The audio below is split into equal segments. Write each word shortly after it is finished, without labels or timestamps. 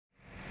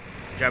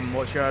Jim,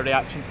 what's your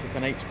reaction to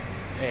tonight's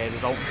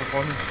result and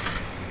performance?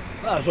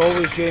 As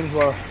always, James,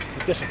 we're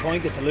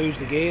disappointed to lose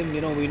the game.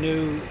 You know, we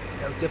knew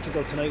how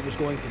difficult tonight was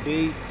going to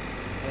be.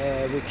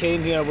 We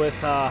came here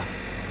with a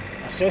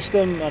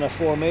system and a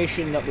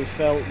formation that we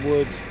felt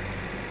would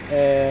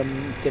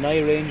deny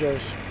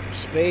Rangers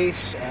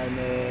space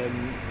and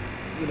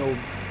you know,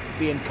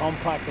 being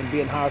compact and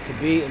being hard to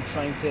beat and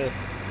trying to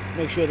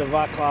make sure that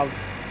Vaclav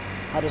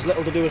had as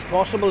little to do as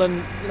possible.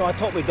 And you know, I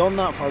thought we'd done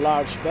that for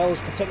large spells,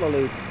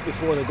 particularly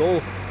before the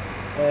goal.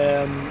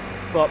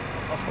 But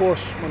of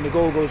course, when the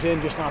goal goes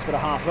in just after the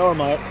half-hour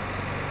mark,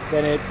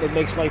 then it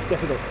makes life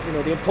difficult. You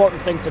know, the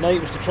important thing tonight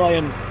was to try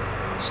and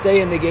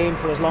stay in the game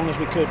for as long as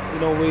we could. You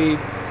know, we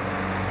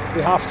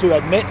have to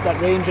admit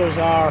that Rangers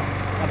are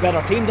a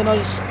better team than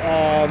us,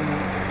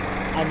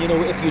 and you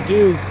know, if you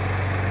do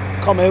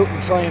come out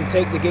and try and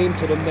take the game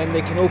to them, then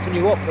they can open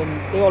you up,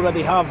 and they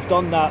already have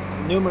done that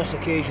numerous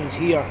occasions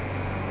here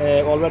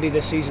already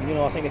this season. You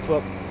know, I think they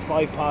put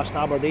 5 past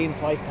Aberdeen,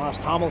 5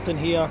 past Hamilton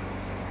here.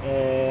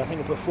 I think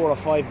they put 4 or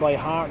 5 by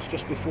Hearts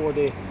just before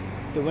the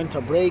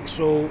winter break.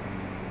 So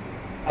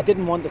I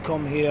didn't want to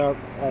come here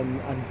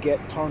and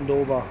get turned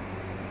over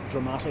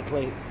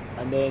dramatically,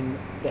 and then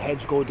the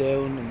heads go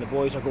down and the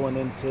boys are going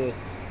into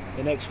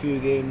the next few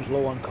games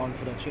low on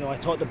confidence. You know, I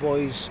thought the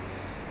boys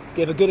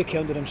gave a good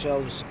account of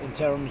themselves in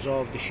terms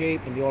of the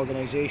shape and the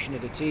organisation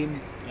of the team.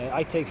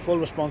 I take full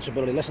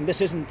responsibility. Listen,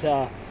 this isn't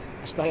a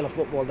style of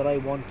football that I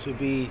want to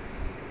be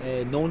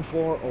known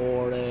for,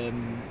 or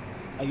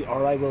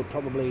I will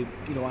probably,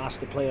 you know, ask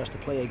the players to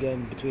play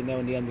again between now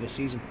and the end of the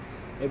season.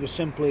 It was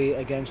simply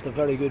against a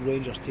very good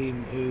Rangers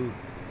team who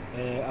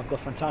have got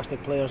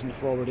fantastic players in the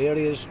forward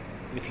areas.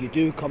 If you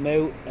do come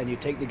out and you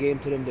take the game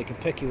to them, they can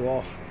pick you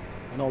off,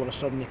 and all of a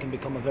sudden it can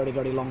become a very,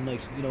 very long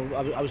night. You know,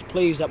 I was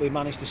pleased that we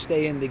managed to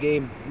stay in the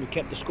game. We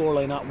kept the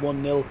scoreline at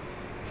 1-0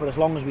 for as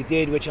long as we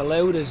did, which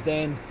allowed us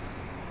then,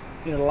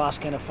 you know, the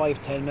last kind of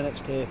 5-10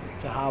 minutes to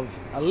have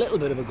a little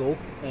bit of a go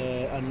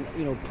and,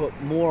 you know, put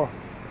more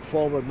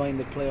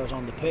forward-minded players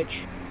on the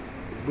pitch.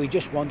 We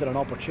just wanted an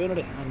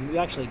opportunity, and we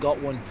actually got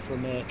one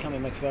from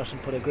Cammy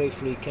McPherson, put a great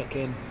free kick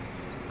in.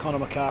 Conor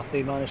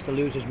McCarthy managed to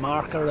lose his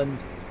marker, and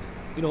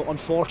you know,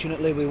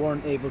 unfortunately we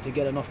weren't able to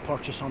get enough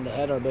purchase on the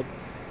header. But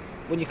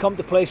when you come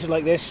to places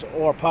like this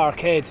or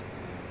Parkhead,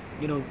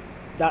 you know,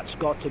 that's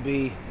got to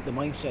be the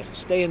mindset.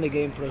 Stay in the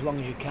game for as long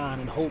as you can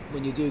and hope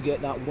when you do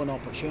get that one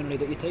opportunity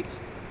that you take it.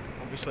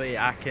 Obviously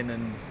Akin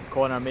and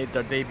Connor made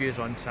their debuts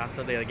on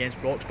Saturday against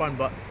Broxburn,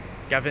 but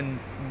given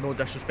no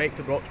disrespect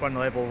to Broxburn, the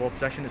level of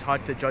opposition, it's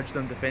hard to judge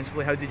them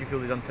defensively. How did you feel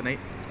they done tonight?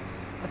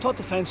 I thought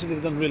defensively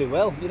they've done really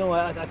well. You know,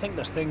 I think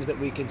there's things that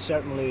we can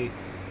certainly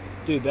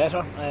do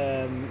better.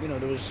 You know,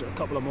 there was a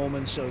couple of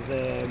moments of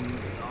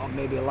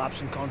maybe a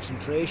lapse in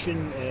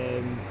concentration.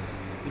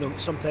 You know,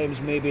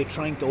 sometimes maybe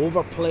trying to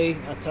overplay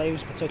at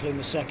times, particularly in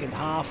the second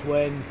half,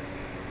 when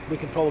we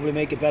can probably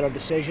make a better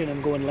decision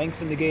and go and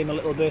lengthen the game a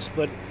little bit.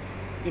 But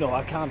you know,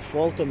 I can't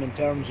fault them in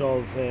terms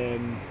of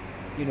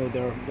you know,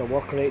 their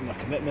work rate and their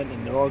commitment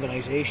and their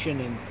organisation.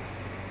 And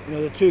you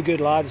know, they're 2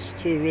 good lads,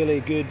 2 really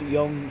good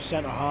young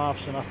centre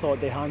halves, and I thought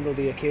they handled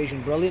the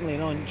occasion brilliantly. You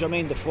know, and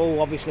Jermaine Defoe,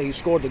 obviously he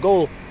scored the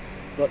goal,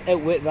 but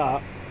outwit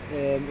that,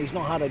 he's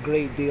not had a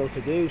great deal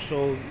to do.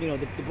 So you know,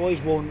 the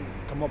boys won't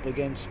come up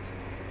against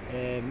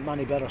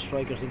many better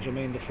strikers than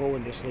Jermaine Defoe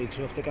in this league.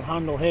 So if they can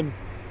handle him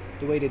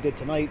the way they did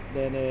tonight,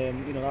 then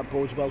you know, that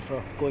bodes well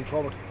for going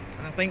forward.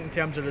 And I think in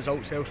terms of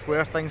results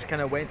elsewhere, things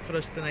kind of went for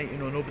us tonight. You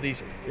know,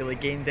 nobody's really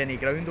gained any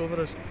ground over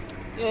us.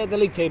 Yeah, the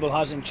league table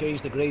hasn't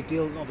changed a great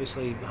deal.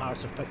 Obviously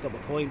Hearts have picked up a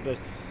point, but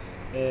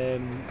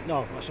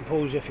no, I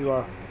suppose if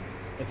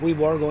we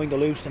were going to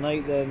lose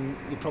tonight, then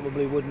you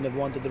probably wouldn't have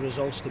wanted the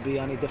results to be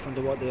any different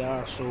to what they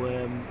are. So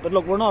but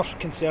look, we're not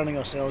concerning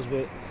ourselves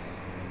with,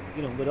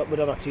 you know, with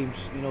other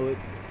teams. You know,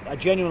 I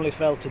genuinely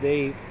felt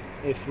today,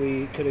 if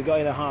we could have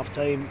got in a half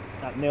time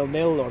at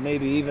 0-0, or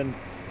maybe even,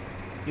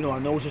 you know, our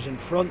noses in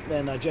front,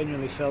 then I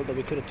genuinely felt that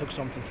we could have took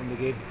something from the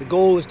game. The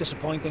goal is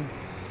disappointing.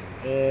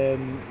 You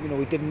know,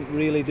 we didn't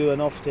really do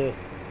enough to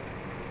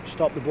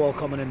stop the ball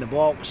coming in the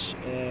box.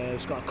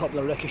 It's got a couple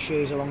of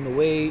ricochets along the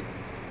way,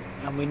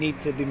 and we need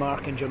to be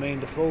marking Jermaine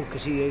Defoe,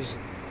 because he is,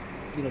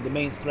 you know, the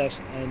main threat.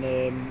 And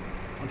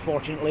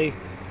unfortunately,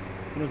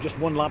 you know, just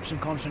one lapse in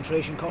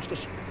concentration cost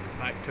us.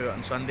 Back to it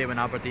on Sunday when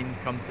Aberdeen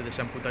come to the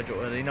Simple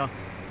Digital Arena.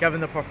 Given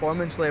the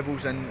performance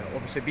levels and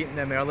obviously beating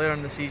them earlier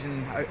in the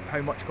season,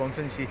 how much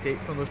confidence do you take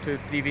from those 2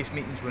 previous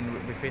meetings when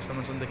we faced them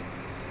on Sunday?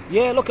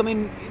 Yeah, look, I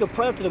mean, you know,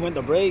 prior to the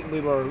winter break, we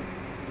were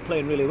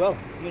playing really well.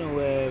 You know,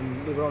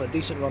 we were on a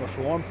decent run of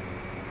form,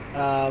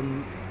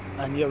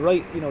 and you're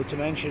right, you know, to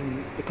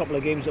mention the couple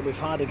of games that we've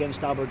had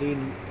against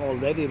Aberdeen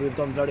already. We've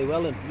done very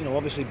well, and you know,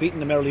 obviously beating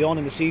them early on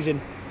in the season,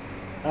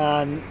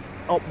 and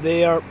up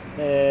there,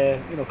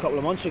 you know, a couple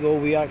of months ago,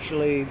 we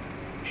actually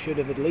should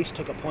have at least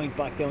took a point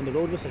back down the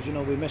road with us. You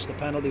know, we missed a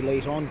penalty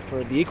late on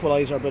for the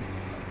equaliser, but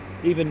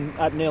even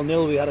at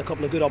 0-0, we had a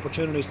couple of good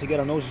opportunities to get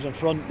our noses in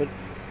front. But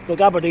look,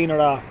 Aberdeen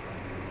are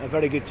a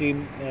very good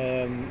team.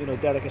 You know,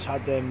 Derek has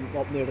had them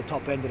up near the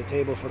top end of the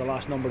table for the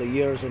last number of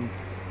years, and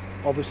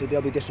obviously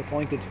they'll be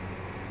disappointed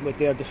with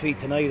their defeat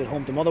tonight at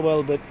home to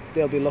Motherwell, but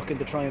they'll be looking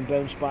to try and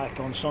bounce back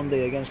on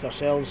Sunday against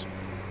ourselves.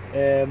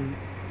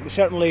 We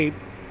certainly,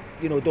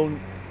 don't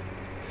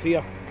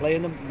fear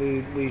playing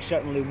them. We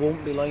certainly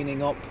won't be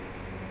lining up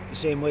the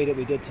same way that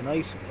we did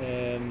tonight.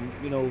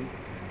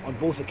 On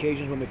both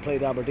occasions when we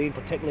played Aberdeen,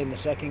 particularly in the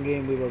second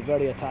game, we were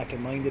very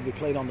attacking minded. We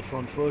played on the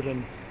front foot,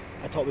 and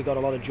I thought we got a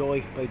lot of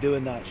joy by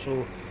doing that.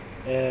 So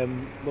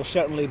we'll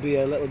certainly be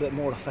a little bit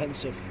more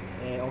offensive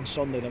on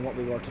Sunday than what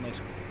we were tonight.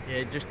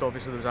 Yeah, just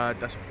obviously there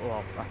was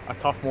a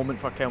tough moment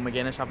for Kyle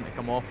McGuinness having to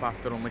come off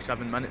after only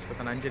 7 minutes with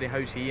an injury.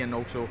 How's he, and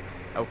also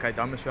Ilkay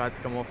Dermis, who had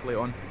to come off late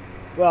on?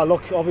 Well,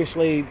 look,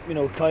 obviously,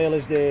 Kyle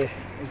is the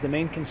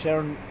main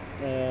concern.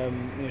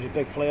 He's a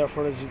big player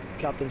for us,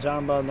 captain's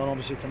armband, and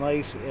obviously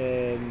tonight.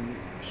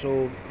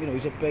 So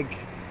he's a big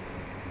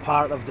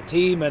part of the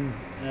team, and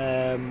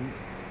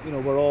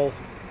we're all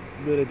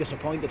really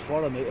disappointed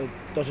for him. It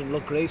doesn't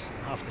look great,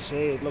 I have to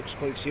say. It looks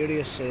quite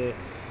serious.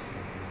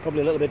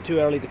 Probably a little bit too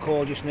early to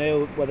call just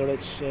now whether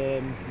it's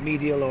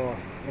medial or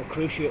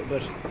cruciate,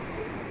 but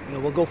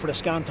we'll go for the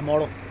scan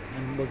tomorrow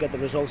and we'll get the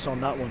results on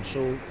that one.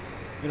 So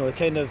it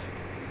kind of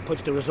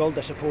puts the result,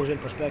 I suppose, in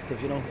perspective.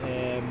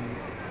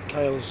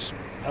 Kyle's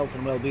health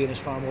and well-being is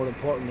far more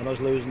important than us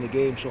losing the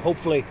game. So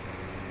hopefully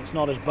it's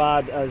not as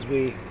bad as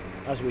we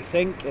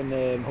think,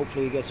 and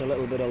hopefully he gets a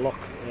little bit of luck,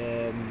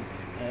 and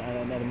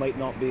it might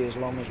not be as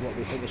long as what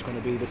we think it's going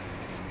to be. But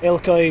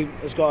Ilkay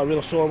has got a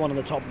real sore one on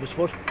the top of his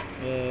foot.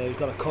 He's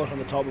got a cut on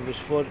the top of his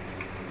foot.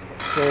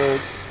 So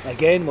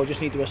again, we'll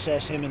just need to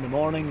assess him in the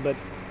morning. But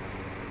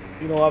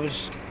I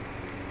was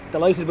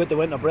delighted with the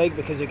winter break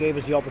because it gave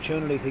us the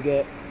opportunity to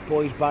get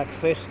boys back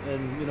fit,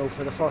 and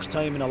for the first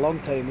time in a long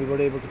time we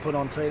were able to put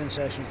on training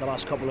sessions the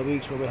last couple of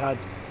weeks where we had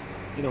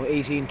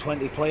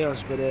 18-20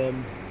 players. But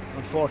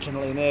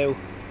unfortunately now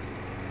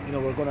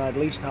we're going to at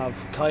least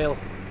have Kyle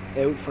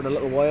out for a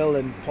little while,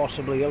 and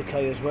possibly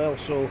Ilkay as well.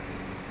 So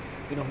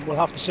we'll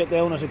have to sit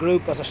down as a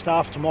group, as a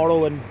staff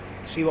tomorrow, and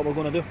see what we're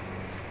going to do.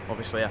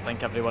 Obviously I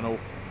think everyone will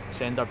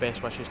send our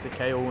best wishes to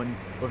Kyle, and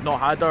we've not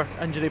had our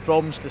injury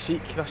problems to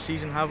seek this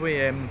season, have we?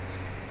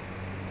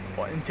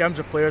 In terms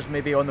of players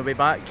maybe on the way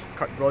back,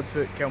 Kirk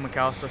Broadfoot, Kyle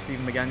McAllister,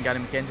 Stephen McGinn, Gary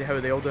McKenzie, how are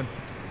they all doing?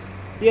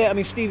 Yeah, I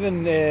mean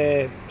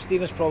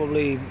Stephen's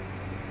probably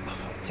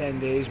 10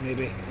 days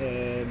maybe.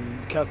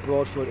 Kirk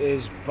Broadfoot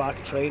is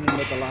back training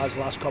with the lads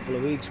the last couple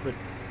of weeks, but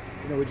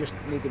we just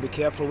need to be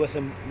careful with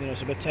him.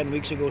 It's about 10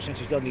 weeks ago since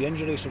he's done the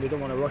injury, so we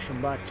don't want to rush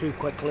him back too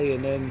quickly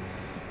and then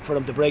for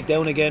him to break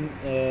down again.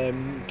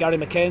 Gary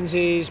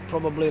McKenzie's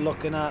probably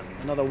looking at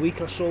another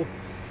week or so.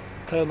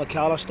 Kyle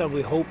McAllister,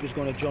 we hope, is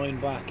going to join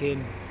back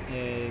in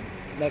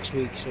next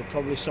week, so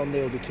probably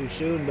Sunday will be too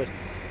soon, but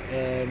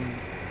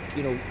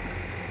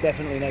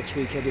definitely next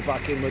week he'll be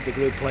back in with the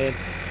group playing,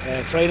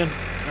 training,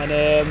 and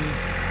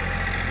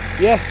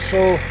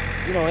so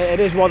it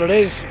is what it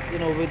is.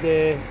 With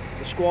the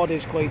squad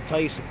is quite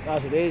tight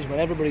as it is. When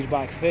everybody's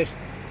back fit,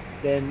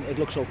 then it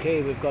looks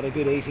okay. We've got a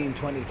good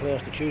 18-20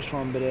 players to choose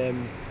from, but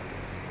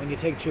when you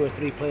take 2 or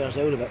 3 players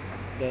out of it,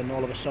 then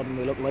all of a sudden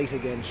we look light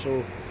again.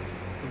 So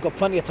we've got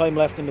plenty of time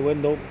left in the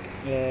window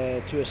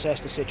to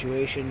assess the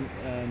situation,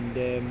 and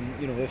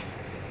if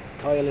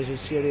Kyle is as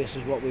serious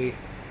as what we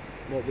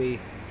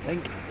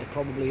think it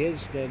probably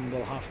is, then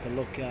we'll have to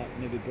look at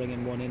maybe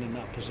bringing one in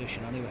that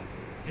position anyway.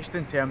 Just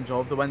in terms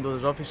of the window,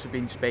 there's obviously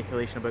been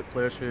speculation about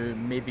players who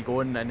may be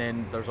going, and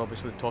then there's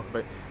obviously talk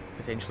about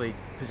potentially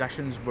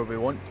positions where we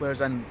want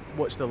players in.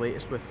 What's the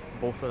latest with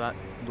both of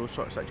those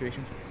sort of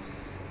situations?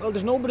 Well,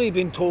 there's nobody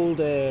been told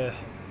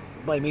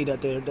by me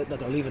that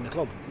they're leaving the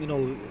club.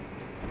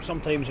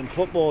 Sometimes in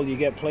football you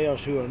get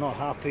players who are not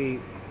happy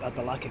at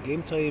the lack of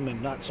game time,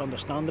 and that's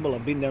understandable.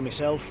 I've been there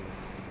myself.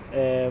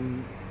 But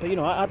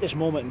at this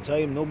moment in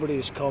time, nobody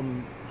has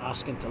come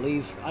asking to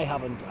leave. I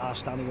haven't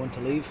asked anyone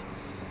to leave.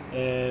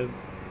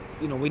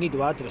 We need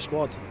to add to the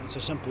squad. It's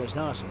as simple as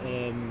that.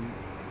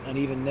 And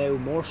even now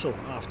more so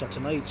after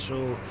tonight.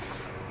 So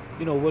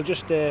we'll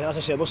just, as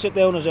I said, we'll sit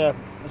down as a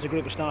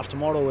group of staff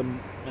tomorrow and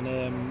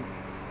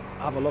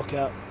have a look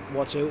at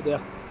what's out there,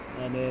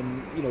 and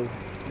then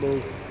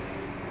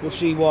we'll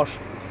see what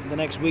the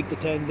next week to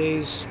 10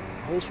 days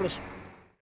holds for us.